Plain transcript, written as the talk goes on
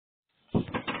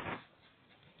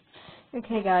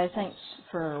Okay guys, thanks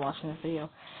for watching this video.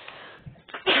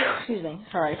 Excuse me.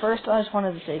 Sorry. First, I just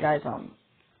wanted to say, guys,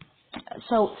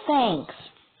 so thanks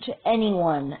to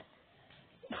anyone.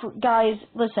 Guys,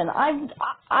 listen, I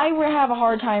have a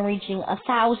hard time reaching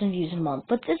 1,000 views a month,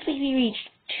 but this week we reached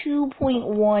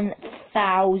 2.1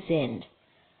 thousand.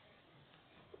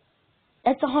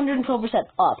 That's 112%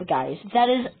 up, guys. That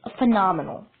is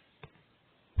phenomenal.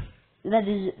 That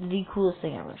is the coolest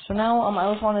thing ever. So now,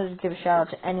 I just wanted to give a shout out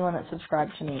to anyone that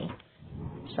subscribed to me.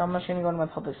 So I'm just going to go to my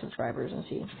public subscribers and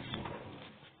see.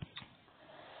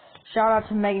 Shout out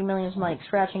to Mega Millions Mike,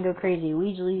 Scratch and Go Crazy,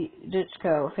 Weasley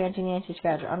Ditchco, Fancy Nancy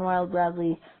Scratcher, Unwild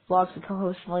Bradley, Vlogs the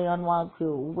co-host Millie Unwild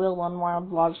Crew, Will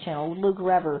Unwild Vlogs channel, Luke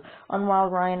Rever,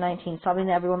 Unwild Ryan 19, stopping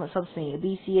to everyone that subs to me,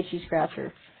 BC Itchy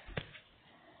Scratcher,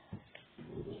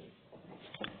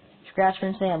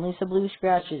 Scratchman Sam, Lisa Blue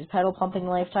Scratches, Pedal Pumping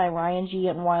Lifetime, Ryan G,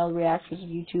 Unwild Reactors of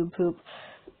YouTube Poop,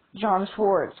 John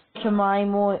Schwartz, Kamai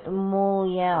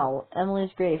Moyal,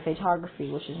 Emily's Grave, Photography,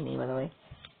 which is me, by the way,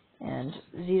 and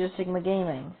Zeta Sigma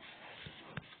Gaming,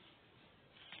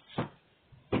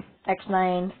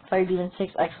 X9, Fire Demon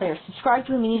 6, X Player. Subscribe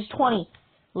to him, he needs 20.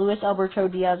 Luis Alberto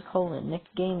Diaz Colon, Nick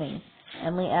Gaming,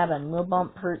 Emily Aben, Lil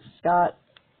Bump Hurt Scott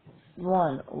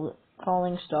 1,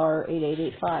 Falling Star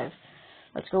 8885.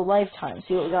 Let's go Lifetime,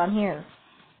 see what we got in here.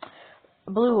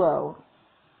 Bluo,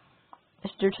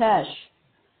 Mr. Tesh,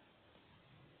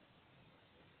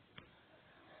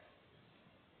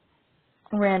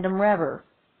 Random Rever,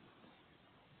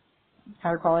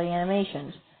 Higher Quality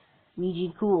Animations,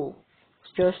 VG Cool,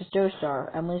 Joseph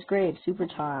Joestar, Emily's Grave, Super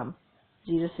Time,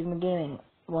 Zeta Sigma Gaming,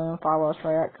 William Farwell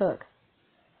Triart Cook,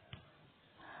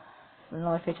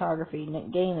 Vanilla Photography,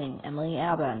 Nick Gaming, Emily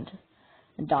Abend,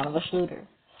 and Donovan Schluter.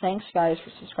 Thanks, guys,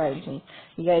 for subscribing to me.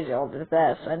 You guys are all the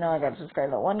best. I know I got to subscribe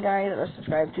to that one guy that I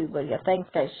subscribed to, but yeah, thanks,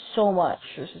 guys, so much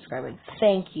for subscribing.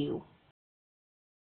 Thank you.